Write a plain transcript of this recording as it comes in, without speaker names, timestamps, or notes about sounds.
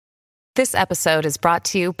This episode is brought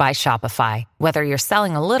to you by Shopify. Whether you're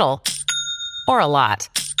selling a little or a lot,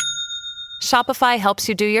 Shopify helps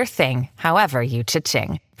you do your thing, however you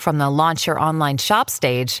cha-ching. From the launch your online shop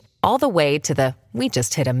stage, all the way to the we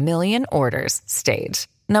just hit 1 million orders stage.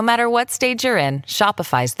 No matter what stage you're in,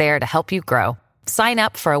 Shopify's there to help you grow. Sign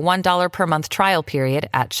up for a $1 per month trial period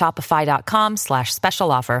at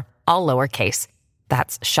shopify.com/special offer, all lowercase.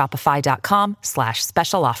 That's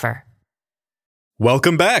shopify.com/special offer.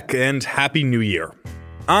 Welcome back and Happy New Year.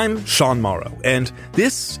 I'm Sean Morrow, and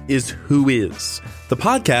this is Who Is, the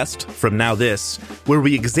podcast from Now This, where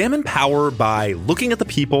we examine power by looking at the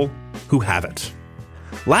people who have it.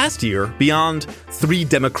 Last year, beyond 3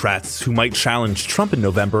 Democrats who might challenge Trump in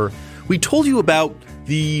November, we told you about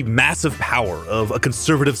the massive power of a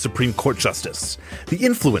conservative Supreme Court justice, the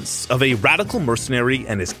influence of a radical mercenary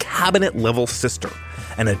and his cabinet-level sister,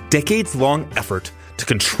 and a decades-long effort to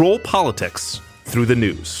control politics through the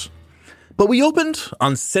news. But we opened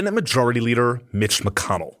on Senate Majority Leader Mitch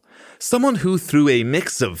McConnell, someone who, through a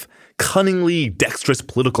mix of cunningly dexterous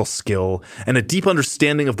political skill and a deep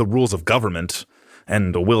understanding of the rules of government,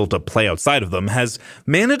 and a will to play outside of them, has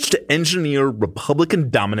managed to engineer Republican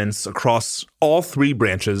dominance across all 3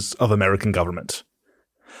 branches of American government.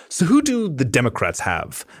 So who do the Democrats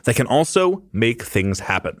have that can also make things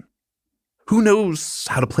happen? Who knows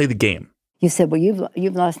how to play the game? You said, well,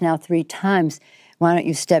 you've lost now 3 times. Why don't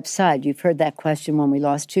you step aside? You've heard that question when we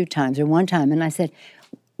lost 2 times or 1 time. And I said,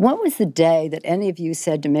 what was the day that any of you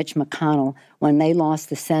said to Mitch McConnell when they lost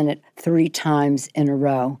the Senate 3 times in a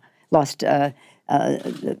row,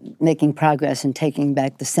 making progress and taking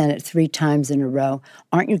back the Senate 3 times in a row?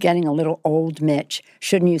 Aren't you getting a little old, Mitch?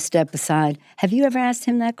 Shouldn't you step aside? Have you ever asked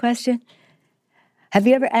him that question? Has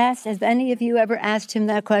any of you ever asked him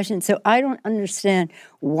that question? So I don't understand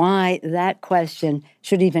why that question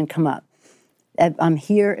should even come up. I'm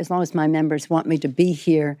here as long as my members want me to be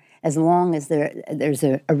here, as long as there's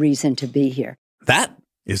a reason to be here. That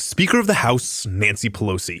is Speaker of the House Nancy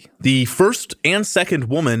Pelosi, the first and second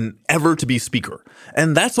woman ever to be Speaker.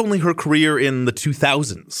 And that's only her career in the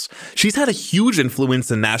 2000s. She's had a huge influence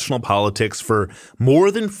in national politics for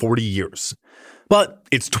more than 40 years. But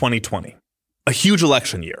it's 2020. A huge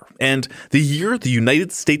election year, and the year the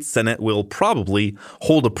United States Senate will probably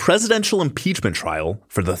hold a presidential impeachment trial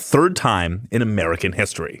for the 3rd time in American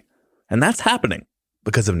history. And that's happening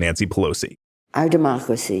because of Nancy Pelosi. Our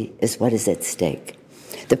democracy is what is at stake.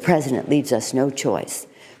 The president leaves us no choice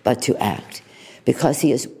but to act because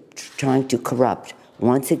he is trying to corrupt,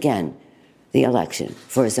 once again, the election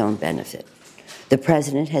for his own benefit. The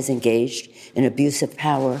president has engaged in abuse of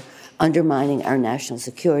power, undermining our national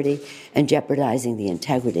security and jeopardizing the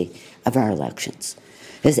integrity of our elections.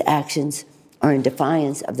 His actions are in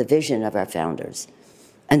defiance of the vision of our founders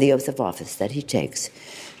and the oath of office that he takes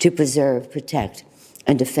to preserve, protect,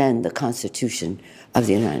 and defend the Constitution of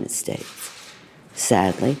the United States.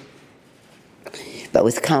 Sadly, but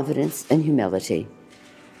with confidence and humility,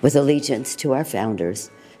 with allegiance to our founders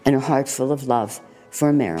and a heart full of love for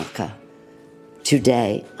America,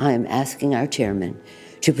 today I am asking our chairman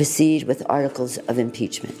to proceed with articles of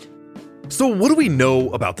impeachment. So what do we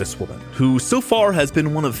know about this woman, who so far has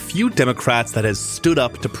been one of few Democrats that has stood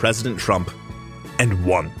up to President Trump and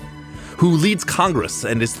won, who leads Congress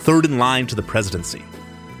and is 3rd in line to the presidency?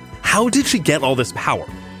 How did she get all this power?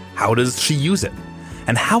 How does she use it?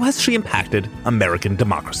 And how has she impacted American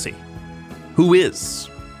democracy? Who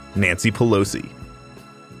is Nancy Pelosi?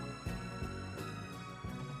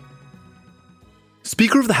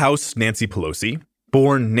 Speaker of the House Nancy Pelosi,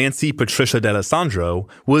 born Nancy Patricia D'Alessandro,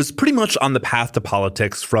 was pretty much on the path to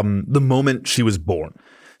politics from the moment she was born.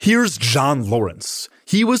 Here's John Lawrence.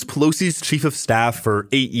 He was Pelosi's chief of staff for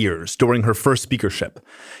 8 years during her first speakership,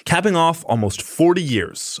 capping off almost 40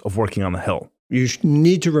 years of working on the Hill. You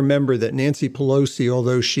need to remember that Nancy Pelosi,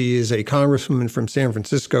 although she is a congresswoman from San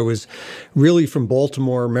Francisco, is really from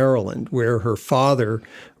Baltimore, Maryland, where her father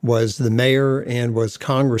was the mayor and was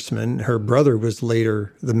congressman. Her brother was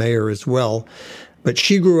later the mayor as well. But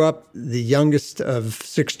she grew up the youngest of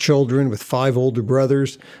 6 children with 5 older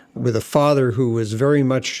brothers, with a father who was very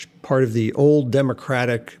much part of the old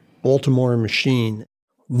Democratic Baltimore machine.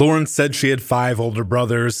 Lawrence said she had 5 older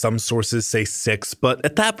brothers, some sources say 6, but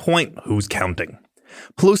at that point, who's counting?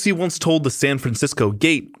 Pelosi once told the San Francisco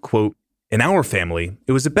Gate, quote, "In our family,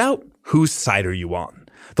 it was about whose side are you on?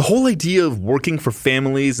 The whole idea of working for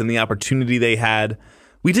families and the opportunity they had,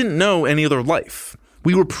 we didn't know any other life.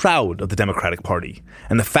 We were proud of the Democratic Party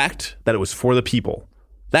and the fact that it was for the people.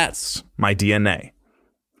 That's my DNA."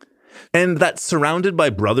 And that surrounded by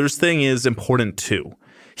brothers thing is important too.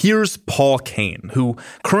 Here's Paul Kane, who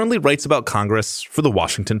currently writes about Congress for the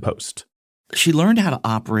Washington Post. She learned how to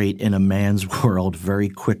operate in a man's world very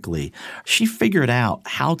quickly. She figured out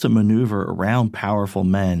how to maneuver around powerful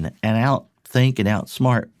men and outthink and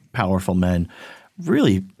outsmart powerful men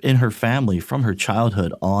really in her family from her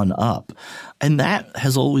childhood on up. And that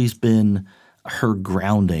has always been her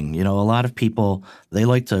grounding. You know, a lot of people, they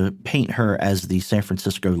like to paint her as the San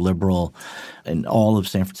Francisco liberal and all of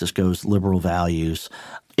San Francisco's liberal values.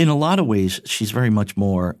 In a lot of ways, she's very much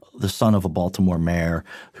more the son of a Baltimore mayor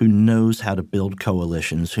who knows how to build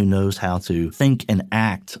coalitions, who knows how to think and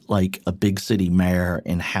act like a big city mayor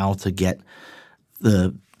and how to get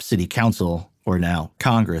the city council, or now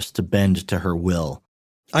Congress, to bend to her will.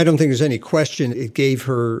 I don't think there's any question it gave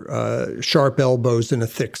her sharp elbows and a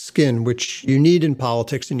thick skin, which you need in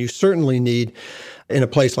politics, and you certainly need in a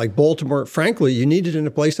place like Baltimore. Frankly, you need it in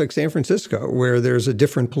a place like San Francisco, where there's a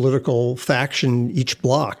different political faction each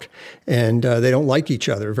block, and they don't like each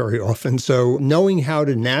other very often. So knowing how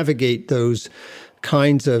to navigate those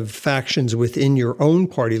kinds of factions within your own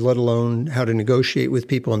party, let alone how to negotiate with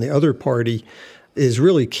people in the other party, is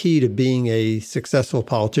really key to being a successful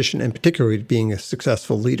politician, and particularly to being a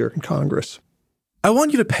successful leader in Congress. I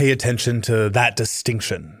want you to pay attention to that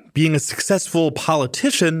distinction, being a successful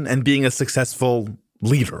politician and being a successful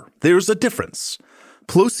leader. There's a difference.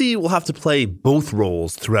 Pelosi will have to play both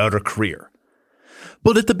roles throughout her career.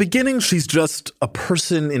 But at the beginning, she's just a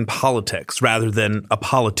person in politics rather than a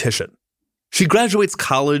politician. She graduates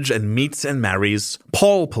college and meets and marries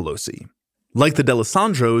Paul Pelosi. Like the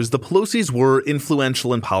D'Alessandros, the Pelosis were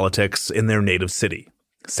influential in politics in their native city,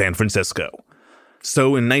 San Francisco. So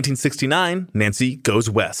in 1969, Nancy goes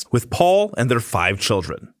west with Paul and their 5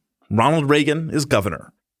 children. Ronald Reagan is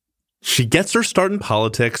governor. She gets her start in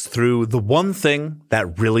politics through the one thing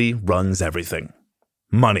that really runs everything: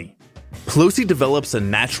 money. Pelosi develops a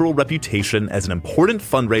natural reputation as an important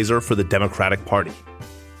fundraiser for the Democratic Party.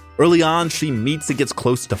 Early on, she meets and gets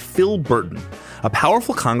close to Phil Burton, a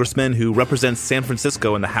powerful congressman who represents San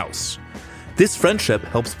Francisco in the House. This friendship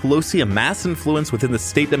helps Pelosi amass influence within the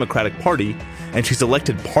state Democratic Party, and she's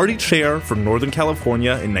elected party chair for Northern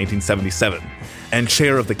California in 1977, and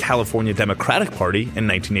chair of the California Democratic Party in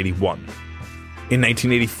 1981. In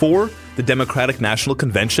 1984, the Democratic National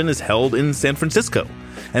Convention is held in San Francisco,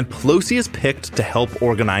 and Pelosi is picked to help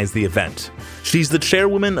organize the event. She's the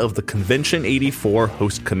chairwoman of the Convention 84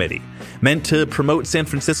 Host Committee, meant to promote San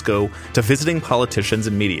Francisco to visiting politicians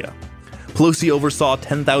and media. Pelosi oversaw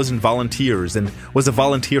 10,000 volunteers and was a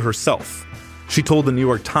volunteer herself. She told the New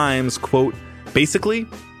York Times, quote, "Basically,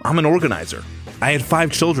 I'm an organizer. I had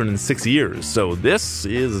 5 children in 6 years, so this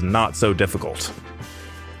is not so difficult."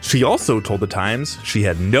 She also told the Times she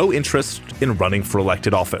had no interest in running for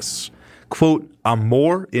elected office. Quote, "I'm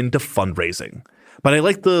more into fundraising, but I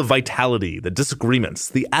like the vitality, the disagreements,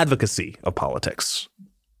 the advocacy of politics."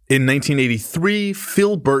 In 1983,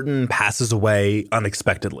 Phil Burton passes away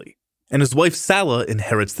unexpectedly, and his wife Sala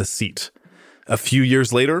inherits the seat. A few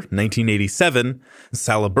years later, 1987,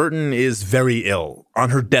 Sala Burton is very ill, on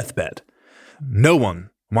her deathbed. No one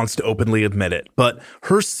wants to openly admit it, but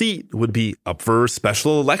her seat would be up for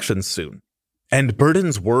special elections soon. And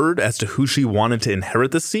Burton's word as to who she wanted to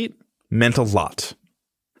inherit the seat meant a lot.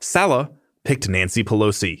 Sala picked Nancy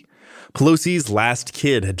Pelosi. Pelosi's last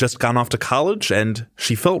kid had just gone off to college, and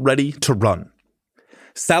she felt ready to run.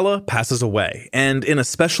 Sala passes away, and in a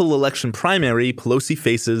special election primary, Pelosi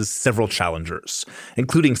faces several challengers,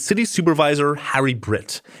 including City Supervisor Harry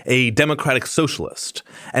Britt, a Democratic socialist,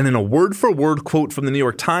 and in a word-for-word quote from the New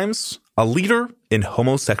York Times, a leader in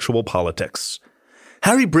homosexual politics.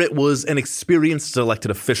 Harry Britt was an experienced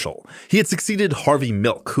elected official. He had succeeded Harvey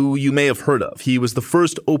Milk, who you may have heard of. He was the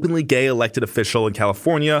first openly gay elected official in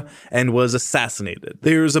California and was assassinated.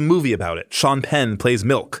 There's a movie about it. Sean Penn plays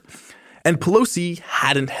Milk. And Pelosi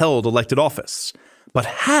hadn't held elected office, but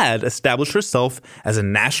had established herself as a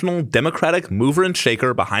national Democratic mover and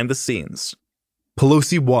shaker behind the scenes.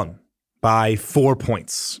 Pelosi won by 4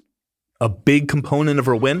 points. A big component of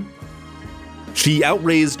her win? She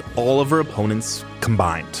outraised all of her opponents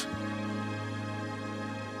combined.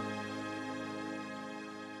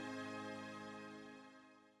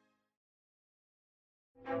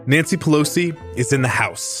 Nancy Pelosi is in the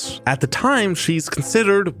House. At the time, she's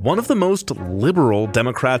considered one of the most liberal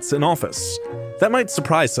Democrats in office. That might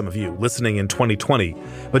surprise some of you listening in 2020,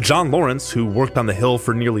 but John Lawrence, who worked on the Hill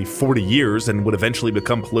for nearly 40 years and would eventually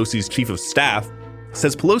become Pelosi's chief of staff,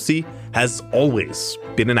 says Pelosi has always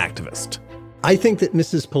been an activist. I think that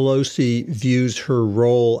Mrs. Pelosi views her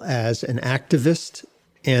role as an activist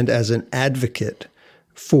and as an advocate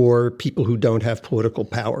for people who don't have political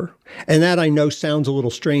power. And that, I know, sounds a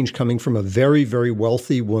little strange coming from a very, very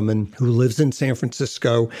wealthy woman who lives in San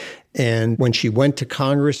Francisco. And when she went to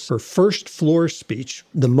Congress, her first floor speech,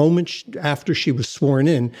 the moment after she was sworn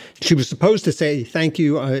in, she was supposed to say, "Thank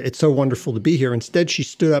you, it's so wonderful to be here." Instead, she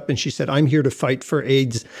stood up and she said, "I'm here to fight for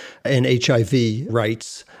AIDS and HIV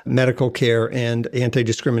rights, medical care, and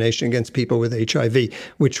anti-discrimination against people with HIV,"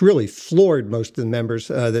 which really floored most of the members,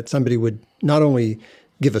 that somebody would not only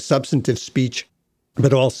give a substantive speech,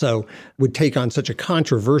 but also would take on such a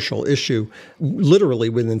controversial issue, literally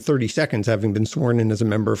within 30 seconds having been sworn in as a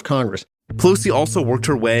member of Congress. Pelosi also worked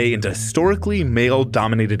her way into historically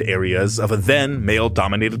male-dominated areas of a then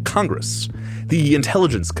male-dominated Congress, the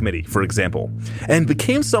Intelligence Committee, for example, and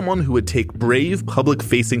became someone who would take brave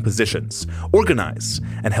public-facing positions, organize,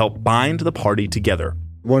 and help bind the party together.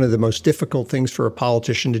 One of the most difficult things for a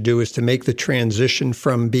politician to do is to make the transition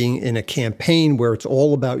from being in a campaign where it's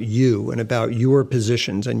all about you and about your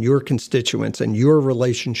positions and your constituents and your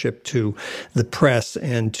relationship to the press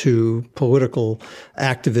and to political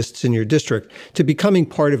activists in your district, to becoming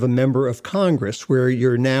part of a member of Congress where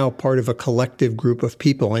you're now part of a collective group of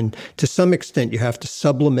people. And to some extent, you have to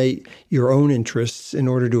sublimate your own interests in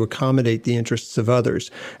order to accommodate the interests of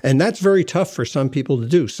others. And that's very tough for some people to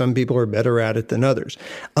do. Some people are better at it than others.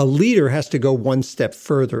 A leader has to go one step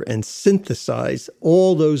further and synthesize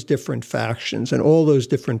all those different factions and all those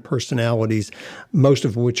different personalities, most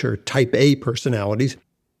of which are type A personalities,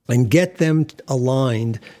 and get them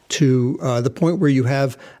aligned to the point where you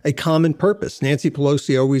have a common purpose. Nancy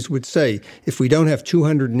Pelosi always would say, if we don't have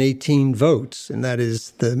 218 votes, and that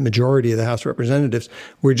is the majority of the House of Representatives,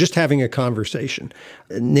 we're just having a conversation.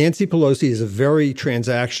 Nancy Pelosi is a very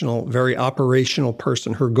transactional, very operational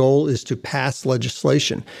person. Her goal is to pass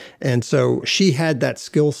legislation. And so she had that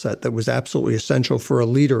skill set that was absolutely essential for a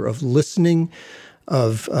leader, of listening,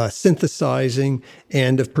 of synthesizing,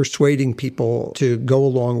 and of persuading people to go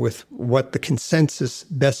along with what the consensus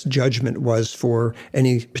best judgment was for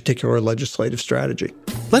any particular legislative strategy.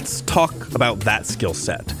 Let's talk about that skill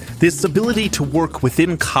set, this ability to work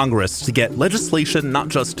within Congress to get legislation not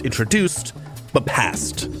just introduced, but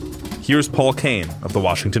passed. Here's Paul Kane of The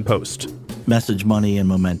Washington Post. Message, money, and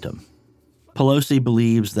momentum. Pelosi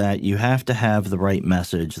believes that you have to have the right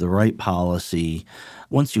message, the right policy.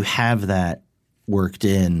 Once you have that worked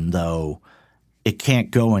in, though, it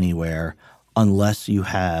can't go anywhere unless you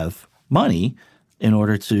have money in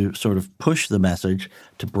order to sort of push the message,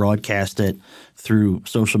 to broadcast it through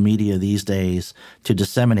social media these days, to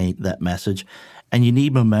disseminate that message. And you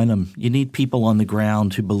need momentum. You need people on the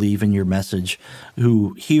ground who believe in your message,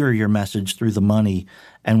 who hear your message through the money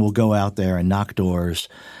and will go out there and knock doors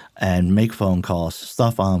and make phone calls,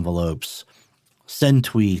 stuff envelopes, send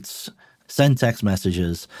tweets, send text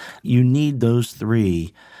messages. You need those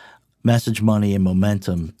three, message, money, and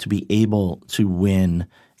momentum, to be able to win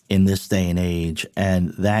in this day and age.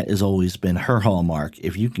 And that has always been her hallmark.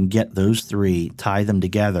 If you can get those three, tie them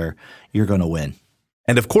together, you're going to win.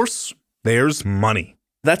 And of course, there's money.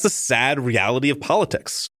 That's a sad reality of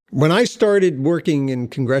politics. When I started working in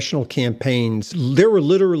congressional campaigns, there were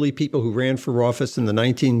literally people who ran for office in the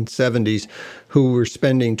 1970s who were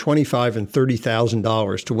spending $25,000 and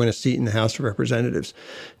 $30,000 to win a seat in the House of Representatives.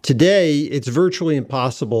 Today, it's virtually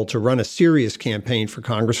impossible to run a serious campaign for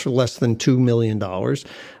Congress for less than $2 million.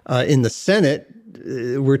 In the Senate,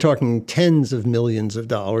 we're talking tens of millions of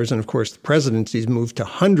dollars. And of course, the presidency's moved to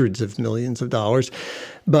hundreds of millions of dollars.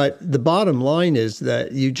 But the bottom line is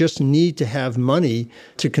that you just need to have money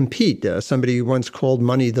to compete. Somebody once called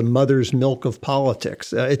money the mother's milk of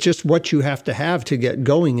politics. It's just what you have to get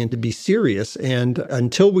going and to be serious. And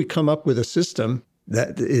until we come up with a system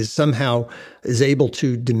that is somehow able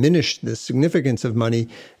to diminish the significance of money,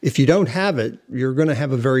 if you don't have it, you're going to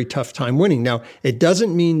have a very tough time winning. Now, it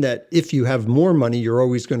doesn't mean that if you have more money, you're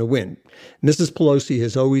always going to win. Mrs. Pelosi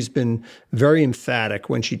has always been very emphatic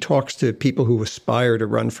when she talks to people who aspire to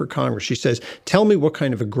run for Congress. She says, tell me what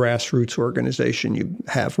kind of a grassroots organization you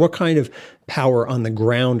have. What kind of power on the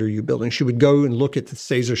ground are you building? She would go and look at the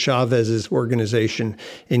Cesar Chavez's organization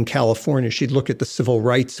in California. She'd look at the civil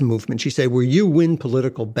rights movement. She'd say, where you win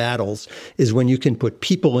political battles is when you can put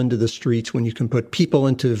people into the streets, when you can put people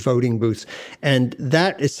into voting booths. And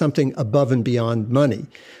that is something above and beyond money.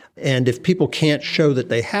 And if people can't show that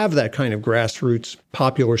they have that kind of grassroots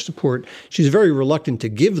popular support, she's very reluctant to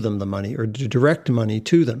give them the money or to direct money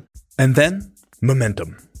to them. And then,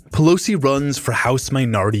 momentum. Pelosi runs for House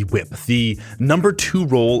Minority Whip, the number 2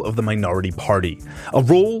 role of the minority party, a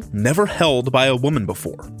role never held by a woman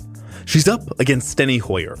before. She's up against Steny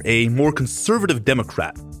Hoyer, a more conservative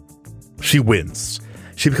Democrat. She wins.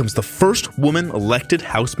 She becomes the first woman elected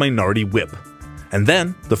House Minority Whip. and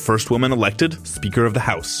then the first woman elected Speaker of the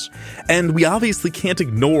House. And we obviously can't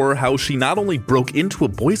ignore how she not only broke into a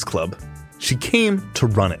boys' club, she came to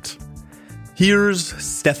run it. Here's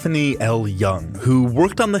Stephanie L. Young, who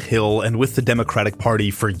worked on the Hill and with the Democratic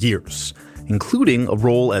Party for years, including a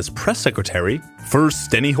role as press secretary for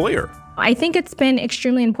Steny Hoyer. I think it's been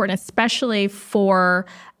extremely important, especially for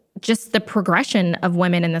just the progression of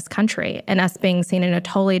women in this country and us being seen in a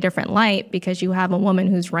totally different light because you have a woman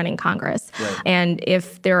who's running Congress. Right. And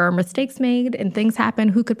if there are mistakes made and things happen,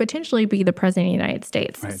 who could potentially be the president of the United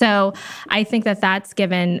States? Right. So I think that that's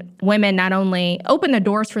given women not only open the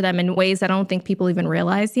doors for them in ways that I don't think people even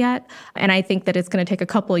realize yet. And I think that it's going to take a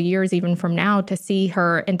couple of years even from now to see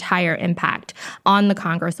her entire impact on the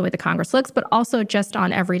Congress, the way the Congress looks, but also just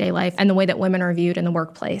on everyday life and the way that women are viewed in the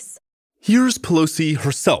workplace. Here's Pelosi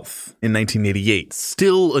herself in 1988,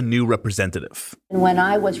 still a new representative. When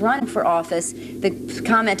I was running for office, the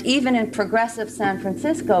comment even in progressive San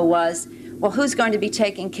Francisco was, well, who's going to be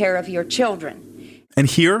taking care of your children? And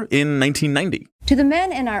here in 1990. To the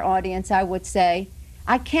men in our audience, I would say,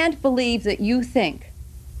 I can't believe that you think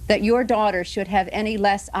that your daughters should have any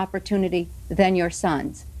less opportunity than your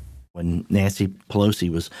sons. When Nancy Pelosi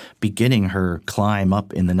was beginning her climb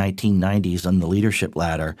up in the 1990s on the leadership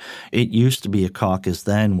ladder, it used to be a caucus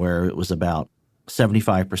then where it was about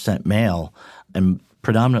 75% male and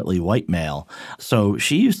predominantly white male. So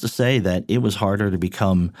she used to say that it was harder to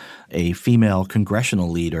become a female congressional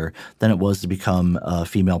leader than it was to become a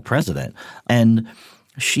female president. And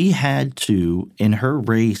she had to, in her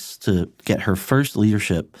race to get her first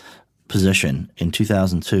leadership position in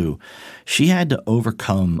 2002, she had to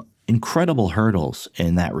overcome incredible hurdles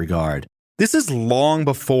in that regard. This is long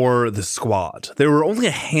before the Squad. There were only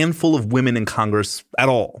a handful of women in Congress at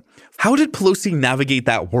all. How did Pelosi navigate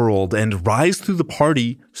that world and rise through the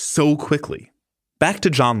party so quickly? Back to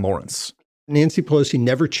John Lawrence. Nancy Pelosi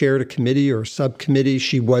never chaired a committee or a subcommittee.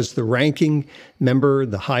 She was the ranking member,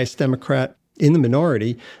 the highest Democrat in the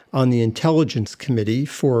minority on the Intelligence Committee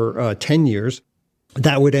for 10 years.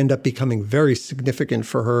 That would end up becoming very significant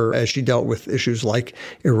for her as she dealt with issues like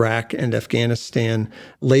Iraq and Afghanistan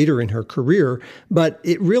later in her career. But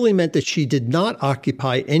it really meant that she did not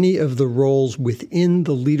occupy any of the roles within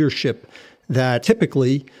the leadership that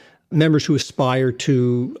typically members who aspire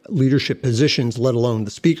to leadership positions, let alone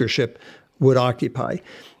the speakership, would occupy.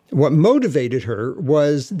 What motivated her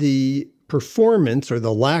was the performance, or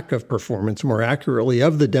the lack of performance, more accurately,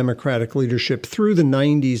 of the Democratic leadership through the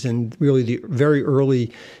 90s and really the very early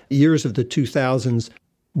years of the 2000s,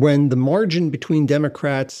 when the margin between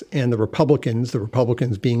Democrats and the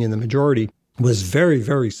Republicans being in the majority, was very,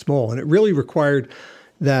 very small. And it really required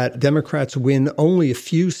that Democrats win only a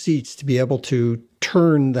few seats to be able to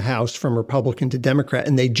turn the House from Republican to Democrat,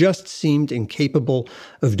 and they just seemed incapable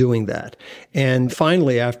of doing that. And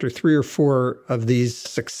finally, after 3 or 4 of these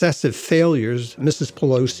successive failures, Mrs.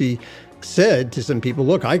 Pelosi said to some people,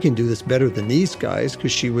 look, I can do this better than these guys,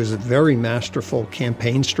 because she was a very masterful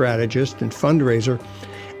campaign strategist and fundraiser.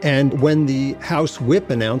 And when the House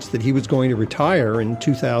whip announced that he was going to retire in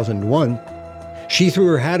 2001, she threw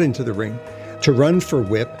her hat into the ring to run for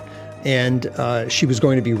whip. And she was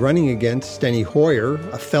going to be running against Steny Hoyer,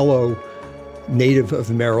 a fellow native of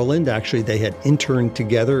Maryland. Actually, they had interned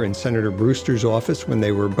together in Senator Brewster's office when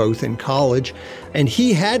they were both in college. And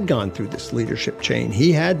he had gone through this leadership chain.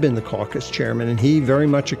 He had been the caucus chairman, and he very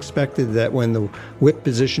much expected that when the whip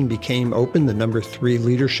position became open, the number 3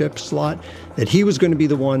 leadership slot, that he was going to be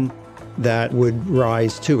the one that would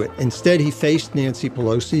rise to it. Instead, he faced Nancy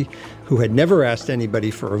Pelosi, who had never asked anybody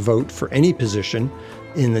for a vote for any position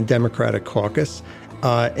in the Democratic caucus,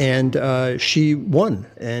 and she won.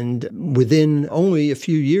 And within only a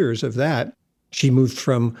few years of that, she moved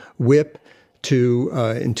from whip to,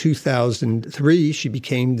 in 2003, she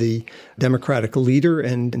became the Democratic leader,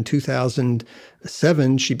 and in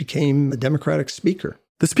 2007, she became the Democratic speaker.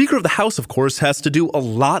 The Speaker of the House, of course, has to do a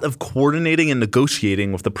lot of coordinating and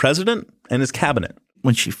negotiating with the president and his cabinet.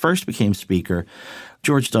 When she first became Speaker,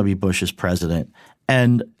 George W. Bush is president,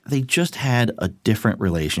 and they just had a different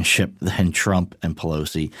relationship than Trump and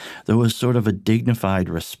Pelosi. There was sort of a dignified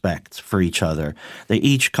respect for each other. They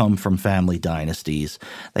each come from family dynasties.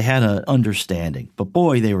 They had an understanding, but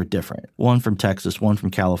boy, they were different. One from Texas, one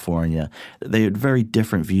from California. They had very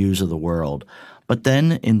different views of the world. But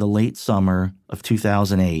then in the late summer of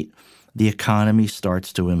 2008, the economy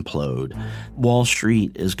starts to implode. Wall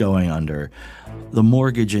Street is going under. The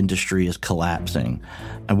mortgage industry is collapsing.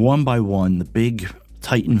 And one by one, the big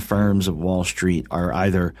Titan firms of Wall Street are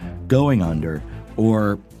either going under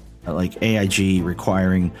or, like AIG,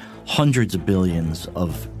 requiring hundreds of billions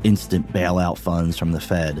of instant bailout funds from the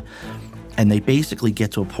Fed. And they basically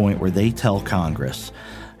get to a point where they tell Congress,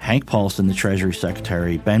 Hank Paulson, the Treasury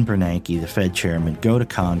Secretary, Ben Bernanke, the Fed Chairman, go to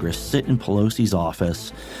Congress, sit in Pelosi's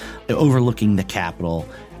office overlooking the Capitol,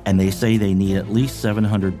 and they say they need at least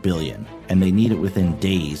 $700 billion, and they need it within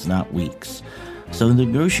days, not weeks. So the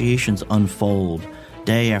negotiations unfold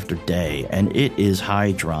day after day, and it is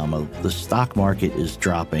high drama. The stock market is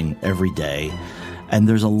dropping every day, and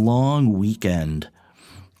there's a long weekend.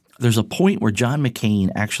 There's a point where John McCain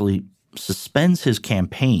actually suspends his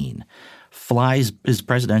campaign, flies his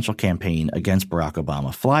presidential campaign against Barack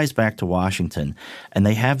Obama, flies back to Washington, and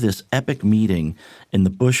they have this epic meeting in the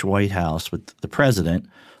Bush White House with the president,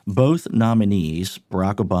 both nominees,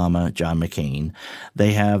 Barack Obama, John McCain.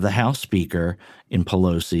 They have the House Speaker in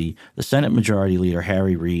Pelosi, the Senate Majority Leader,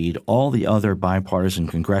 Harry Reid, all the other bipartisan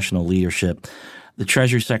congressional leadership, the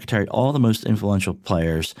Treasury Secretary, all the most influential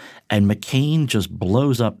players, and McCain just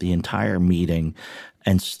blows up the entire meeting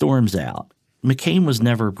and storms out. McCain was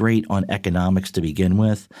never great on economics to begin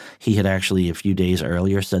with. He had actually a few days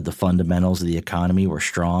earlier said the fundamentals of the economy were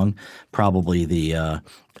strong, probably the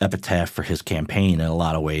epitaph for his campaign in a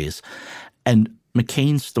lot of ways. And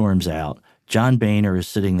McCain storms out. John Boehner is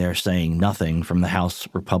sitting there saying nothing from the House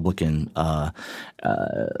Republican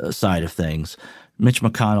side of things. Mitch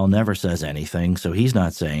McConnell never says anything, so he's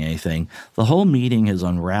not saying anything. The whole meeting has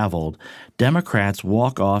unraveled. Democrats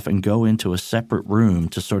walk off and go into a separate room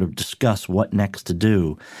to sort of discuss what next to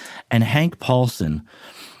do. And Hank Paulson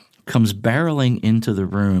comes barreling into the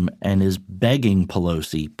room and is begging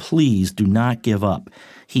Pelosi, please do not give up.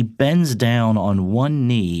 He bends down on one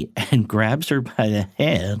knee and grabs her by the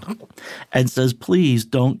hand and says, please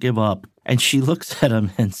don't give up. And she looks at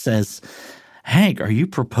him and says, Hank, are you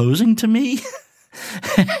proposing to me?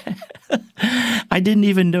 I didn't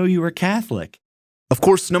even know you were Catholic. Of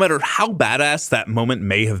course, no matter how badass that moment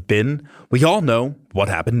may have been, we all know what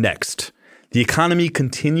happened next. The economy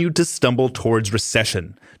continued to stumble towards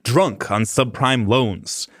recession, drunk on subprime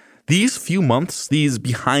loans. These few months, these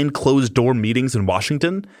behind-closed-door meetings in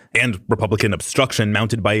Washington, and Republican obstruction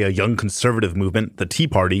mounted by a young conservative movement, the Tea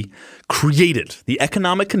Party, created the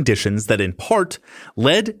economic conditions that in part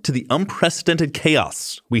led to the unprecedented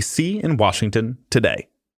chaos we see in Washington today.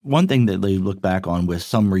 One thing that they look back on with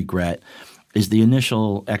some regret is the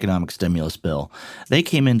initial economic stimulus bill. They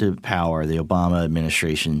came into power, the Obama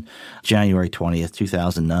administration, January 20th,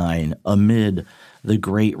 2009, amid the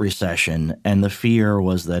Great Recession, and the fear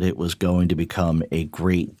was that it was going to become a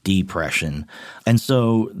Great Depression. And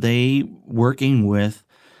so they, working with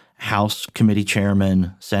House committee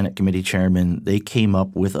chairman, Senate committee chairman, they came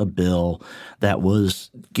up with a bill that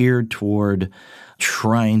was geared toward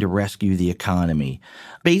trying to rescue the economy.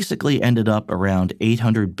 Basically ended up around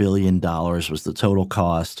 $800 billion was the total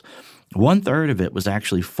cost. 1/3 of it was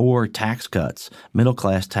actually for tax cuts,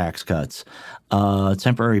 middle-class tax cuts,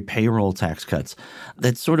 temporary payroll tax cuts.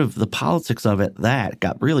 That's sort of the politics of it that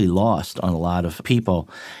got really lost on a lot of people.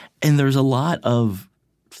 And there's a lot of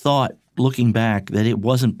thought looking back that it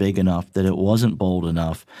wasn't big enough, that it wasn't bold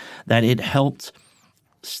enough, that it helped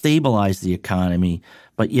stabilize the economy,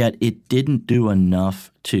 but yet it didn't do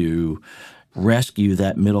enough to rescue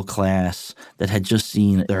that middle class that had just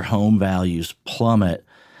seen their home values plummet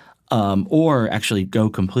or actually go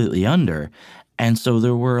completely under. And so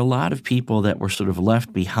there were a lot of people that were sort of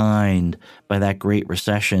left behind by that Great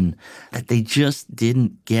Recession that they just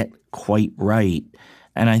didn't get quite right.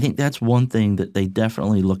 And I think that's one thing that they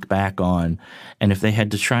definitely look back on. And if they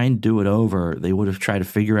had to try and do it over, they would have tried to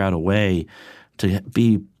figure out a way to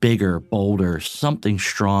be bigger, bolder, something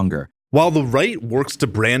stronger. While the right works to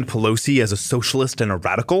brand Pelosi as a socialist and a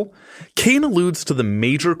radical, Kaine alludes to the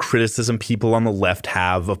major criticism people on the left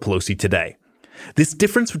have of Pelosi today. This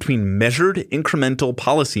difference between measured, incremental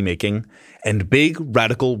policymaking and big,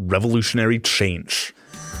 radical, revolutionary change.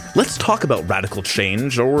 Let's talk about radical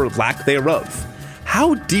change, or lack thereof.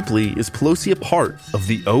 How deeply is Pelosi a part of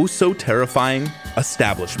the oh-so-terrifying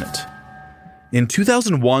establishment? In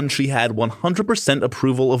 2001, she had 100%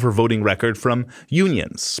 approval of her voting record from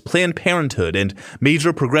unions, Planned Parenthood, and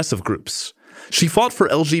major progressive groups. She fought for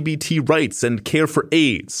LGBT rights and care for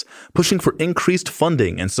AIDS, pushing for increased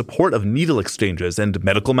funding and support of needle exchanges and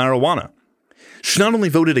medical marijuana. She not only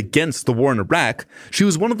voted against the war in Iraq, she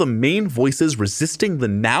was one of the main voices resisting the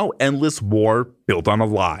now endless war built on a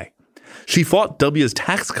lie. She fought W's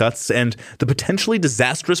tax cuts and the potentially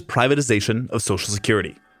disastrous privatization of Social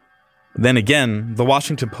Security. Then again, the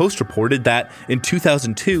Washington Post reported that in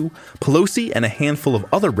 2002, Pelosi and a handful of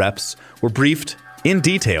other reps were briefed in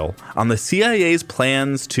detail on the CIA's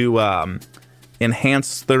plans to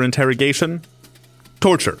enhance their interrogation.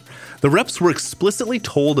 Torture. The reps were explicitly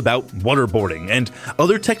told about waterboarding and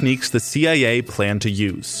other techniques the CIA planned to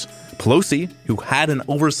use. Pelosi, who had an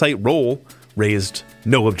oversight role, raised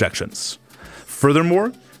no objections.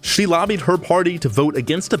 Furthermore, she lobbied her party to vote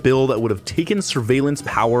against a bill that would have taken surveillance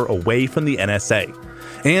power away from the NSA.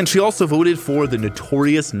 And she also voted for the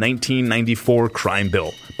notorious 1994 crime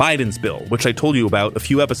bill, Biden's bill, which I told you about a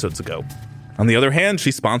few episodes ago. On the other hand,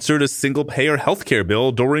 she sponsored a single-payer healthcare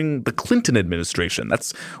bill during the Clinton administration.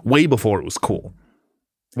 That's way before it was cool.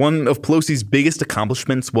 One of Pelosi's biggest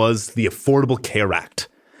accomplishments was the Affordable Care Act.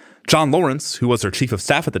 John Lawrence, who was her chief of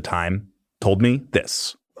staff at the time, told me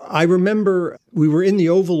this. I remember we were in the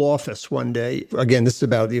Oval Office one day. Again, this is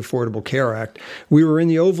about the Affordable Care Act. We were in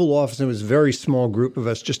the Oval Office, and it was a very small group of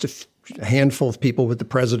us, just a handful of people with the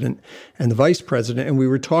president and the vice president, and we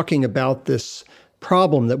were talking about this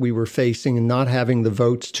problem that we were facing and not having the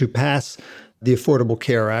votes to pass the Affordable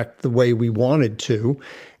Care Act the way we wanted to.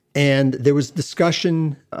 And there was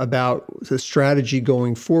discussion about the strategy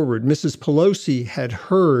going forward. Mrs. Pelosi had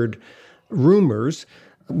heard rumors,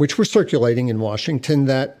 which were circulating in Washington,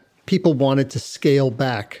 that people wanted to scale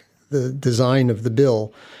back the design of the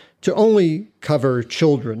bill to only cover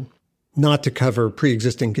children, not to cover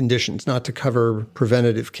pre-existing conditions, not to cover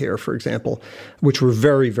preventative care, for example, which were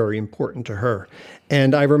very, very important to her.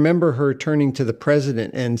 And I remember her turning to the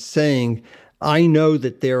president and saying, I know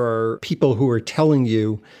that there are people who are telling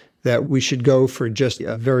you that we should go for just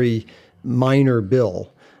a very minor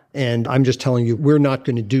bill. And I'm just telling you, we're not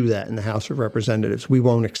going to do that in the House of Representatives. We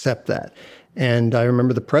won't accept that. And I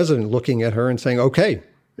remember the president looking at her and saying, okay.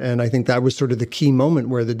 And I think that was sort of the key moment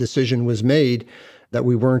where the decision was made that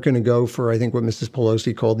we weren't going to go for, I think, what Mrs.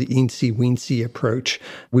 Pelosi called the eensy-weensy approach.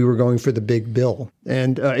 We were going for the big bill.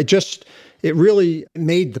 And it really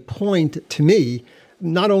made the point to me,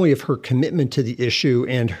 not only of her commitment to the issue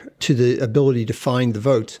and to the ability to find the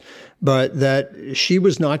votes, but that she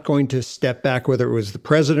was not going to step back, whether it was the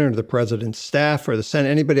president or the president's staff or the Senate,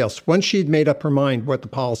 anybody else. Once she had made up her mind what the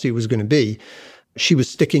policy was going to be, she was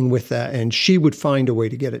sticking with that, and she would find a way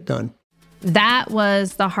to get it done. That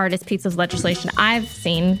was the hardest piece of legislation I've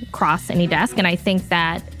seen cross any desk. And I think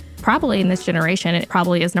that probably in this generation, it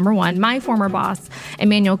probably is number one. My former boss,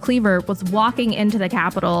 Emanuel Cleaver, was walking into the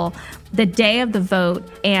Capitol the day of the vote,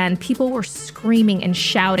 and people were screaming and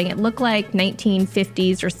shouting. It looked like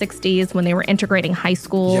 1950s or 60s when they were integrating high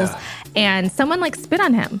schools. Yeah. And someone spit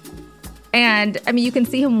on him. And I mean, you can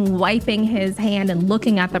see him wiping his hand and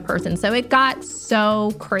looking at the person. So it got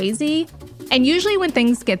so crazy. And usually when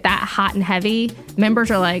things get that hot and heavy, members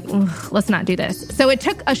are like, let's not do this. So it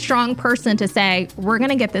took a strong person to say, we're going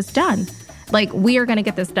to get this done. We are going to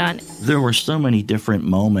get this done. There were so many different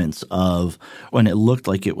moments of when it looked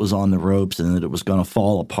like it was on the ropes and that it was going to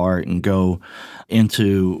fall apart and go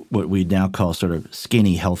into what we now call sort of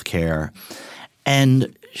skinny healthcare.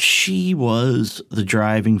 And she was the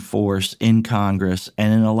driving force in Congress,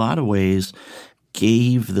 and in a lot of ways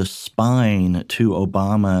gave the spine to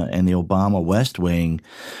Obama and the Obama West Wing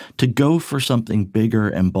to go for something bigger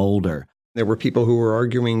and bolder. There were people who were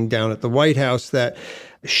arguing down at the White House that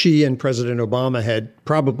she and President Obama had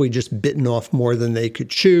probably just bitten off more than they could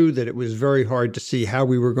chew, that it was very hard to see how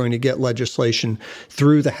we were going to get legislation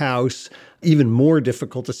through the House, even more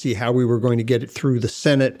difficult to see how we were going to get it through the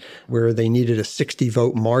Senate, where they needed a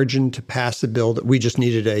 60-vote margin to pass a bill, that we just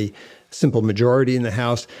needed a simple majority in the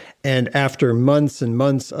House. And after months and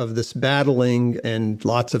months of this battling and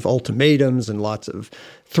lots of ultimatums and lots of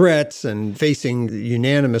threats and facing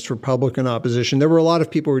unanimous Republican opposition, there were a lot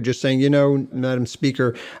of people who were just saying, Madam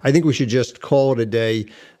Speaker, I think we should just call it a day,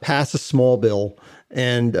 pass a small bill,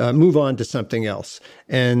 and move on to something else.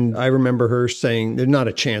 And I remember her saying, there's not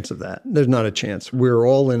a chance of that. There's not a chance. We're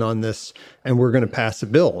all in on this, and we're going to pass a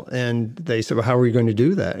bill. And they said, well, how are we going to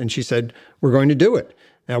do that? And she said, we're going to do it.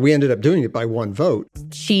 Now, we ended up doing it by one vote.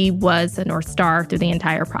 She was a North Star through the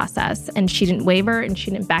entire process, and she didn't waver, and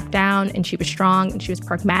she didn't back down, and she was strong, and she was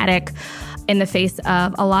pragmatic in the face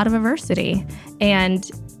of a lot of adversity. And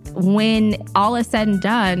when all is said and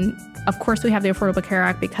done, of course, we have the Affordable Care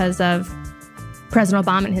Act because of President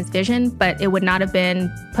Obama and his vision, but it would not have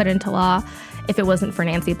been put into law if it wasn't for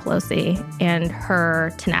Nancy Pelosi and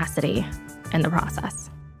her tenacity in the process.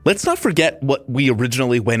 Let's not forget what we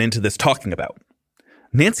originally went into this talking about.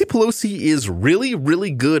 Nancy Pelosi is really,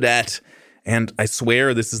 really good at, and I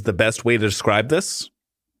swear this is the best way to describe this,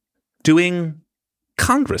 doing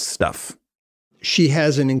Congress stuff. She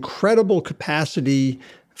has an incredible capacity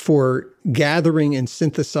for gathering and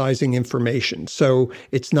synthesizing information. So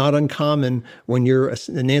it's not uncommon when you're a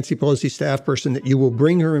Nancy Pelosi staff person that you will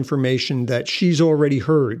bring her information that she's already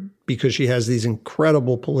heard because she has these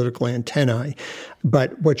incredible political antennae.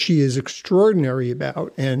 But what she is extraordinary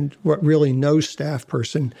about, and what really no staff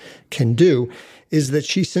person can do, is that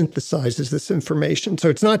she synthesizes this information. So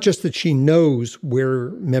it's not just that she knows where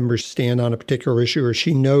members stand on a particular issue or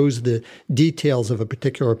she knows the details of a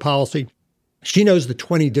particular policy. She knows the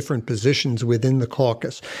 20 different positions within the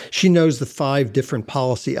caucus. She knows the 5 different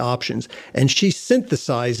policy options, and she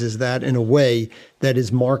synthesizes that in a way that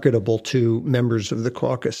is marketable to members of the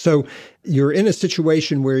caucus. So you're in a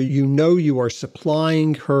situation where you know you are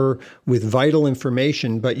supplying her with vital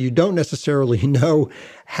information, but you don't necessarily know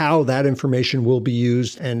how that information will be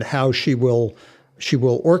used and how she will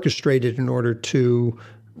orchestrate it in order to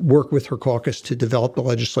work with her caucus to develop the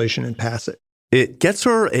legislation and pass it. It gets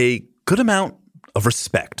her a good amount of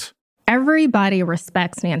respect. Everybody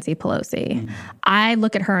respects Nancy Pelosi. Mm-hmm. I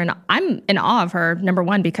look at her and I'm in awe of her, number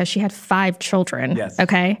one, because she had 5 children. Yes.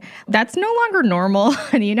 Okay. That's no longer normal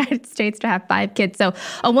in the United States to have 5 kids. So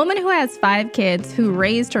a woman who has 5 kids, who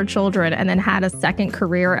raised her children and then had a second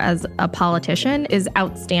career as a politician is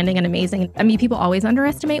outstanding and amazing. I mean, people always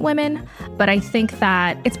underestimate women, but I think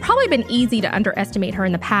that it's probably been easy to underestimate her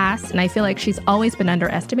in the past. And I feel like she's always been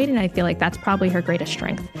underestimated. And I feel like that's probably her greatest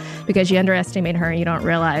strength, because you underestimate her and you don't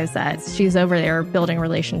realize that she's over there building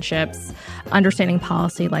relationships, understanding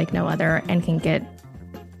policy like no other, and can get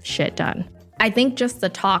shit done. I think just the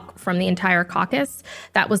talk from the entire caucus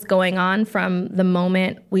that was going on from the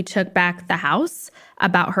moment we took back the House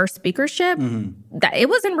about her speakership, that it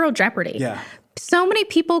was in real jeopardy. Yeah. So many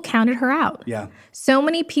people counted her out. Yeah. So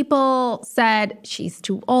many people said, she's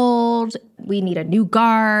too old, we need a new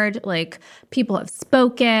guard, like people have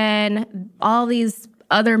spoken, all these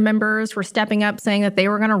other members were stepping up saying that they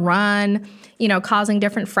were going to run, causing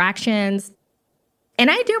different fractions.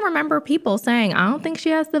 And I do remember people saying, I don't think she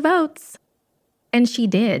has the votes. And she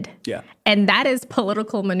did. Yeah. And that is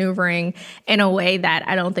political maneuvering in a way that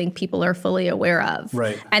I don't think people are fully aware of.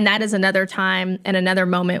 Right. And that is another time and another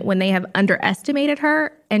moment when they have underestimated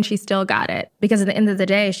her and she still got it. Because at the end of the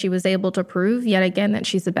day, she was able to prove yet again that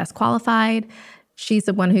she's the best qualified. She's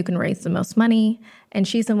the one who can raise the most money, and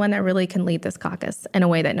she's the one that really can lead this caucus in a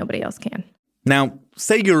way that nobody else can. Now,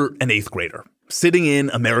 say you're an 8th grader sitting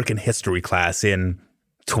in American history class in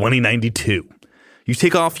 2092. You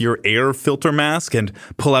take off your air filter mask and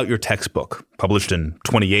pull out your textbook, published in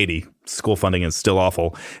 2080, school funding is still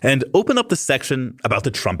awful, and open up the section about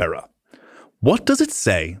the Trump era. What does it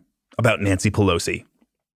say about Nancy Pelosi?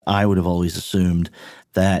 I would have always assumed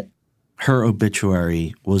that her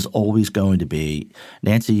obituary was always going to be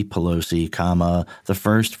Nancy Pelosi, the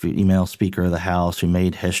first female Speaker of the House who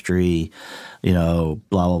made history, blah,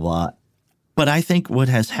 blah, blah. But I think what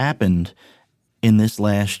has happened in this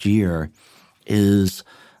last year is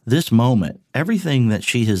this moment. Everything that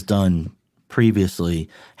she has done previously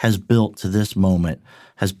has built to this moment,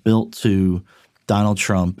 has built to Donald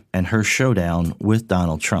Trump and her showdown with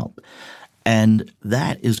Donald Trump. And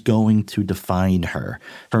that is going to define her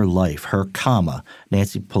life, her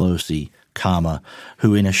Nancy Pelosi,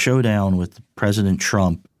 who in a showdown with President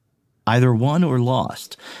Trump either won or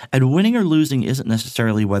lost. And winning or losing isn't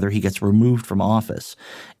necessarily whether he gets removed from office.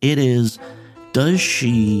 It is, does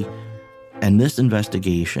she, and this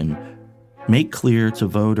investigation, make clear to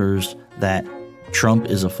voters that Trump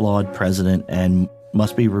is a flawed president and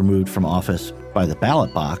must be removed from office by the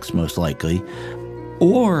ballot box, most likely?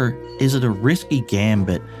 Or is it a risky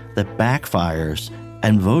gambit that backfires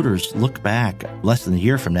and voters look back less than a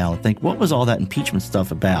year from now and think, what was all that impeachment stuff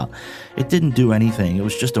about? It didn't do anything. It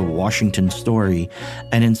was just a Washington story,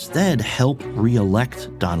 and instead help reelect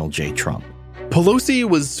Donald J. Trump. Pelosi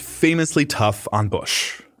was famously tough on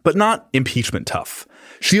Bush, but not impeachment tough.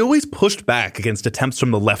 She always pushed back against attempts from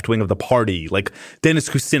the left wing of the party, like Dennis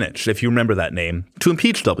Kucinich, if you remember that name, to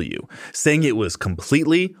impeach W, saying it was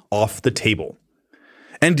completely off the table.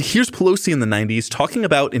 And here's Pelosi in the 90s talking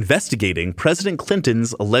about investigating President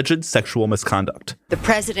Clinton's alleged sexual misconduct. The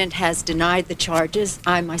president has denied the charges.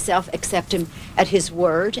 I myself accept him at his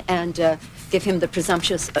word and give him the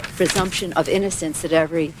presumption of innocence that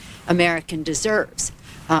every American deserves.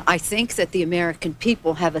 I think that the American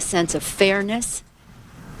people have a sense of fairness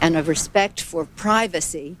and of respect for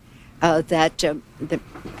privacy that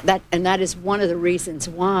is one of the reasons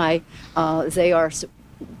why they are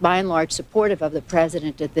by and large supportive of the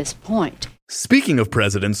president at this point. Speaking of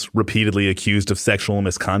presidents repeatedly accused of sexual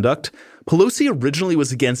misconduct, Pelosi originally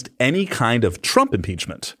was against any kind of Trump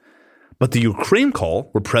impeachment. But the Ukraine call,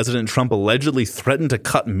 where President Trump allegedly threatened to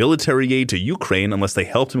cut military aid to Ukraine unless they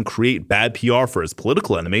helped him create bad PR for his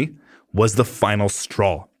political enemy, was the final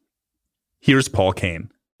straw. Here's Paul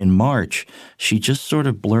Kane. In March, she just sort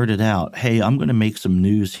of blurted out, hey, I'm going to make some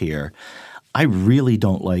news here. I really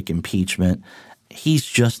don't like impeachment. He's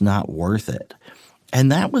just not worth it. And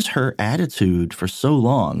that was her attitude for so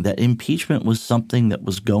long, that impeachment was something that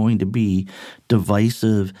was going to be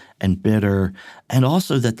divisive and bitter, and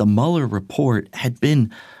also that the Mueller report had been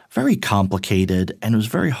very complicated and it was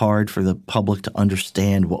very hard for the public to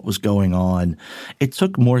understand what was going on. It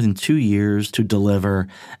took more than 2 years to deliver,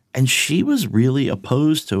 and she was really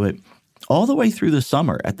opposed to it all the way through the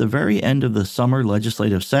summer. At the very end of the summer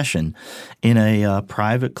legislative session, in a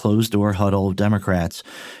private closed-door huddle of Democrats,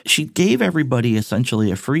 she gave everybody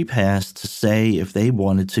essentially a free pass to say, if they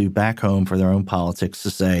wanted to, back home for their own politics,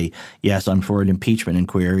 to say, yes, I'm for an impeachment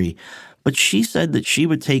inquiry. But she said that she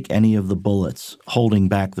would take any of the bullets holding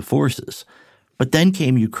back the forces. But then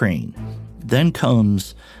came Ukraine. Then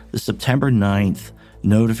comes the September 9th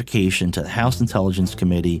notification to the House Intelligence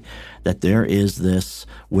Committee that there is this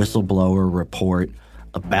whistleblower report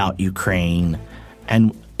about Ukraine.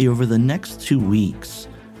 And over the next 2 weeks,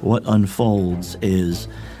 what unfolds is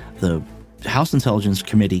the House Intelligence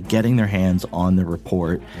Committee getting their hands on the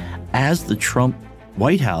report as the Trump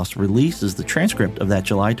White House releases the transcript of that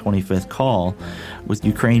July 25th call with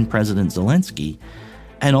Ukraine President Zelensky.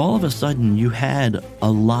 And all of a sudden, you had a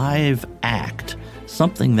live act,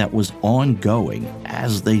 something that was ongoing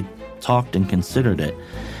as they talked and considered it.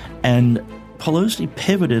 And Pelosi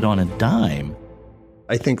pivoted on a dime.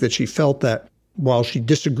 I think that she felt that while she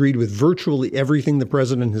disagreed with virtually everything the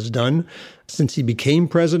president has done since he became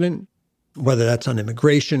president, whether that's on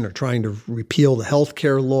immigration or trying to repeal the health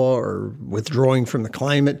care law or withdrawing from the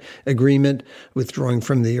climate agreement, withdrawing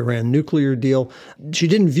from the Iran nuclear deal, she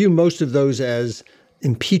didn't view most of those as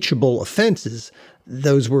impeachable offenses.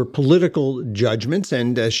 Those were political judgments,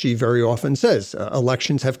 and as she very often says,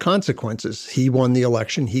 elections have consequences. He won the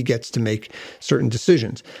election. He gets to make certain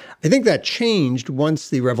decisions. I think that changed once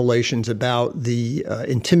the revelations about the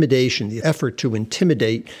intimidation, the effort to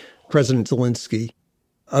intimidate President Zelensky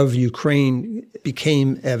of Ukraine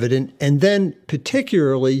became evident, and then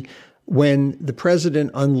particularly when the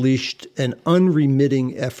president unleashed an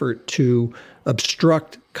unremitting effort to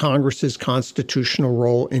obstruct Congress's constitutional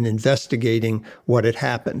role in investigating what had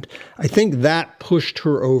happened. I think that pushed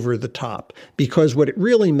her over the top, because what it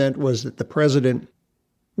really meant was that the president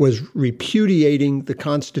was repudiating the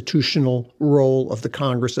constitutional role of the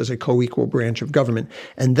Congress as a co-equal branch of government,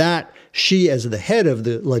 and that she, as the head of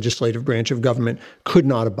the legislative branch of government, could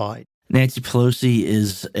not abide. Nancy Pelosi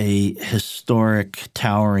is a historic,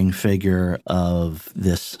 towering figure of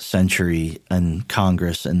this century and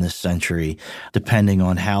Congress in this century. Depending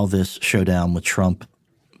on how this showdown with Trump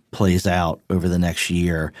plays out over the next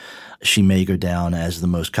year, she may go down as the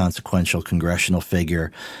most consequential congressional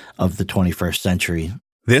figure of the 21st century.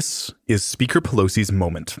 This is Speaker Pelosi's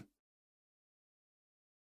moment.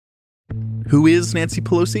 Who is Nancy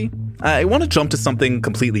Pelosi? I want to jump to something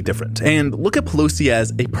completely different and look at Pelosi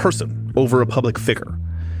as a person over a public figure.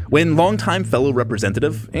 When longtime fellow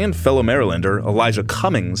representative and fellow Marylander Elijah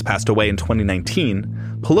Cummings passed away in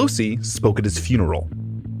 2019, Pelosi spoke at his funeral.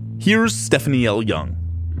 Here's Stephanie L. Young.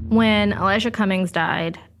 When Elijah Cummings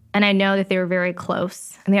died, and I know that they were very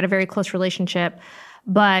close, and they had a very close relationship,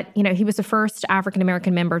 but, he was the first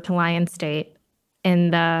African-American member to lie in state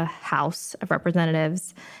in the House of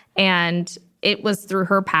Representatives. And it was through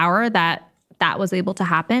her power that was able to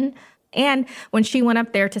happen. And when she went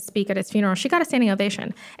up there to speak at his funeral, she got a standing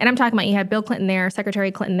ovation. And I'm talking about, you had Bill Clinton there,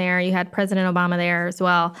 Secretary Clinton there, you had President Obama there as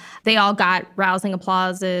well. They all got rousing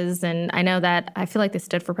applauses. And I know that, I feel like they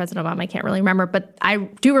stood for President Obama. I can't really remember, but I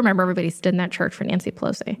do remember everybody stood in that church for Nancy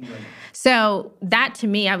Pelosi. Right. So that, to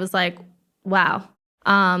me, I was like, wow.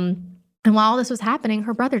 And while all this was happening,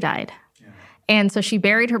 her brother died. And so she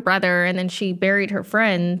buried her brother, and then she buried her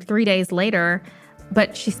friend 3 days later,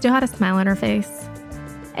 but she still had a smile on her face.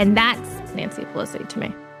 And that's Nancy Pelosi to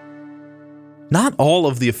me. Not all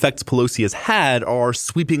of the effects Pelosi has had are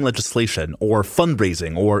sweeping legislation or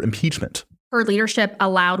fundraising or impeachment. Her leadership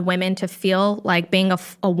allowed women to feel like being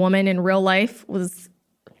a woman in real life was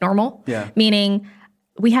normal. Yeah. Meaning,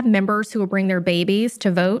 we have members who will bring their babies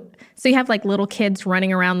to vote. So you have little kids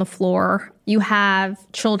running around the floor. You have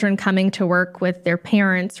children coming to work with their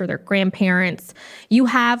parents or their grandparents. You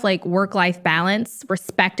have work-life balance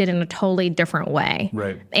respected in a totally different way.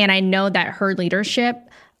 Right. And I know that her leadership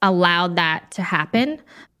allowed that to happen.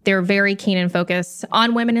 They're very keen and focused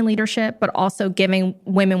on women in leadership, but also giving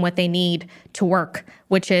women what they need to work,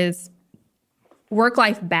 which is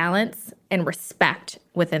work-life balance and respect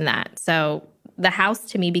within that. So the house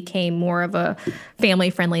to me became more of a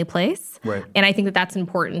family-friendly place. Right. And I think that that's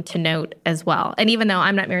important to note as well. And even though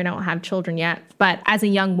I'm not married, I don't have children yet, but as a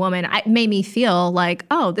young woman, it made me feel like,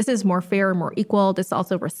 oh, this is more fair, more equal. This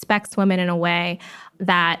also respects women in a way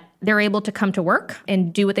that they're able to come to work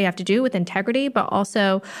and do what they have to do with integrity, but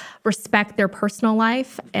also respect their personal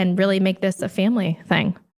life and really make this a family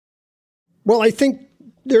thing. Well, I think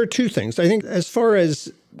there are two things. I think as far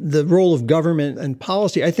as the role of government and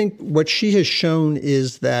policy, I think what she has shown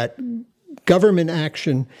is that government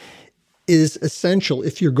action is essential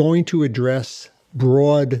if you're going to address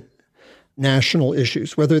broad national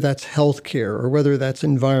issues, whether that's healthcare or whether that's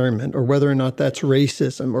environment or whether or not that's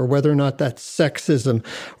racism or whether or not that's sexism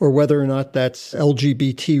or whether or not that's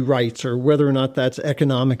LGBT rights or whether or not that's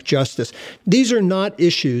economic justice. These are not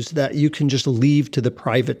issues that you can just leave to the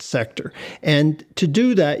private sector. And to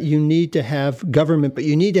do that, you need to have government, but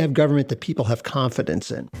you need to have government that people have confidence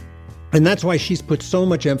in. And that's why she's put so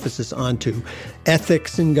much emphasis onto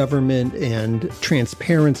ethics in government and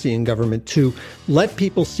transparency in government, to let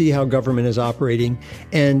people see how government is operating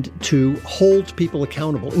and to hold people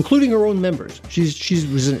accountable, including her own members. She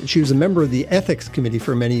was a member of the ethics committee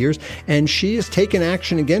for many years, and she has taken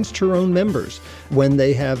action against her own members when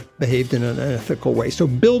they have behaved in an unethical way. So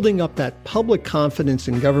building up that public confidence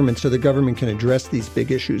in government so the government can address these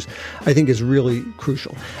big issues, I think is really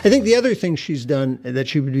crucial. I think the other thing she's done that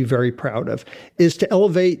she would be very proud of is to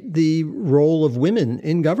elevate the role of women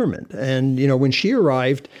in government. And, when she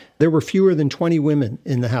arrived, there were fewer than 20 women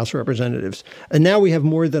in the House of Representatives. And now we have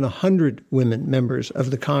more than 100 women members of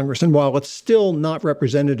the Congress. And while it's still not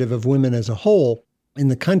representative of women as a whole in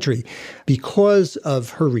the country, because of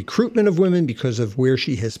her recruitment of women, because of where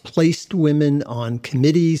she has placed women on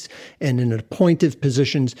committees and in appointive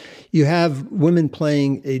positions, you have women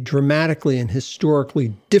playing a dramatically and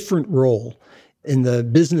historically different role in the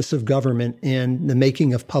business of government and the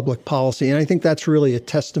making of public policy. And I think that's really a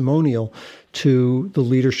testimonial to the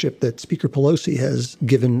leadership that Speaker Pelosi has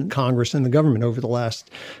given Congress and the government over the last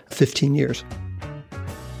 15 years.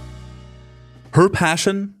 Her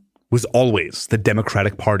passion was always the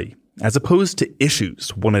Democratic Party, as opposed to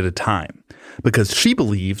issues one at a time, because she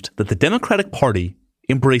believed that the Democratic Party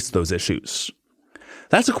embraced those issues.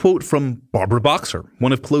 That's a quote from Barbara Boxer,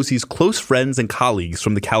 one of Pelosi's close friends and colleagues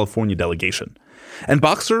from the California delegation. And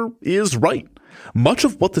Boxer is right. Much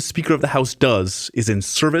of what the Speaker of the House does is in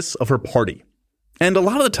service of her party. And a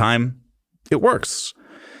lot of the time, it works.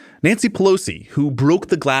 Nancy Pelosi, who broke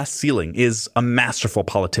the glass ceiling, is a masterful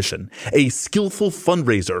politician, a skillful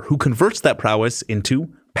fundraiser who converts that prowess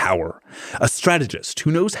into power, a strategist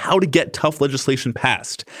who knows how to get tough legislation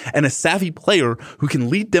passed, and a savvy player who can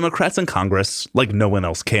lead Democrats in Congress like no one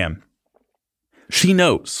else can. She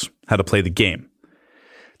knows how to play the game.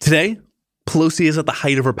 Today, Pelosi is at the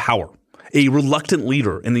height of her power, a reluctant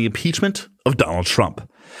leader in the impeachment of Donald Trump.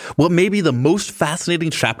 What may be the most fascinating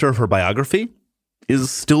chapter of her biography is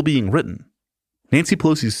still being written. Nancy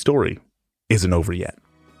Pelosi's story isn't over yet.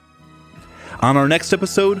 On our next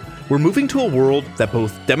episode, we're moving to a world that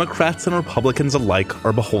both Democrats and Republicans alike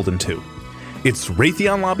are beholden to. It's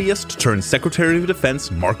Raytheon lobbyist turned Secretary of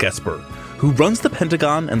Defense Mark Esper, who runs the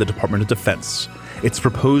Pentagon and the Department of Defense. Its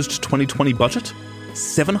proposed 2020 budget,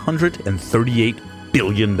 $738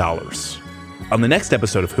 billion. On the next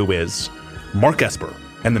episode of Who Is, Mark Esper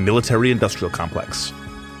and the military-industrial complex.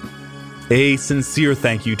 A sincere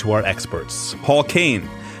thank you to our experts: Paul Kane,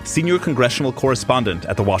 senior congressional correspondent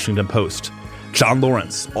at The Washington Post; John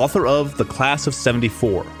Lawrence, author of The Class of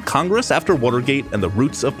 74, Congress After Watergate and the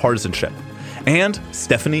Roots of Partisanship; and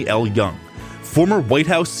Stephanie L. Young, former White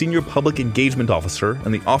House senior public engagement officer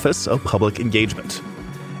in the Office of Public Engagement.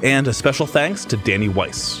 And a special thanks to Danny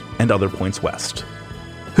Weiss and Other Points West.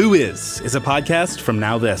 Who Is a podcast from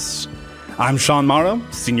Now This. I'm Sean Morrow,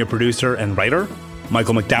 senior producer and writer.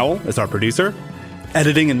 Michael McDowell is our producer.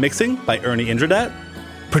 Editing and mixing by Ernie Indradat.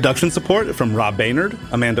 Production support from Rob Baynard,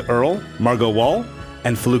 Amanda Earle, Margot Wall,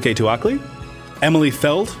 and Feluke Tuakli. Emily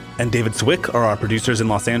Feld and David Zwick are our producers in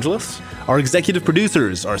Los Angeles. Our executive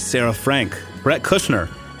producers are Sarah Frank, Brett Kushner,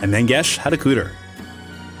 and Mangesh Hadakuder.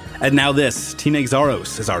 And Now This, Tina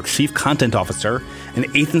Exaros is our chief content officer, and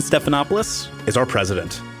Ethan Stephanopoulos is our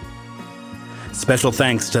president. Special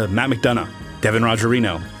thanks to Matt McDonough, Devin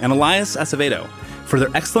Rogerino, and Elias Acevedo for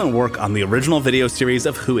their excellent work on the original video series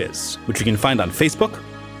of Who Is, which you can find on Facebook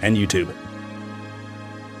and YouTube.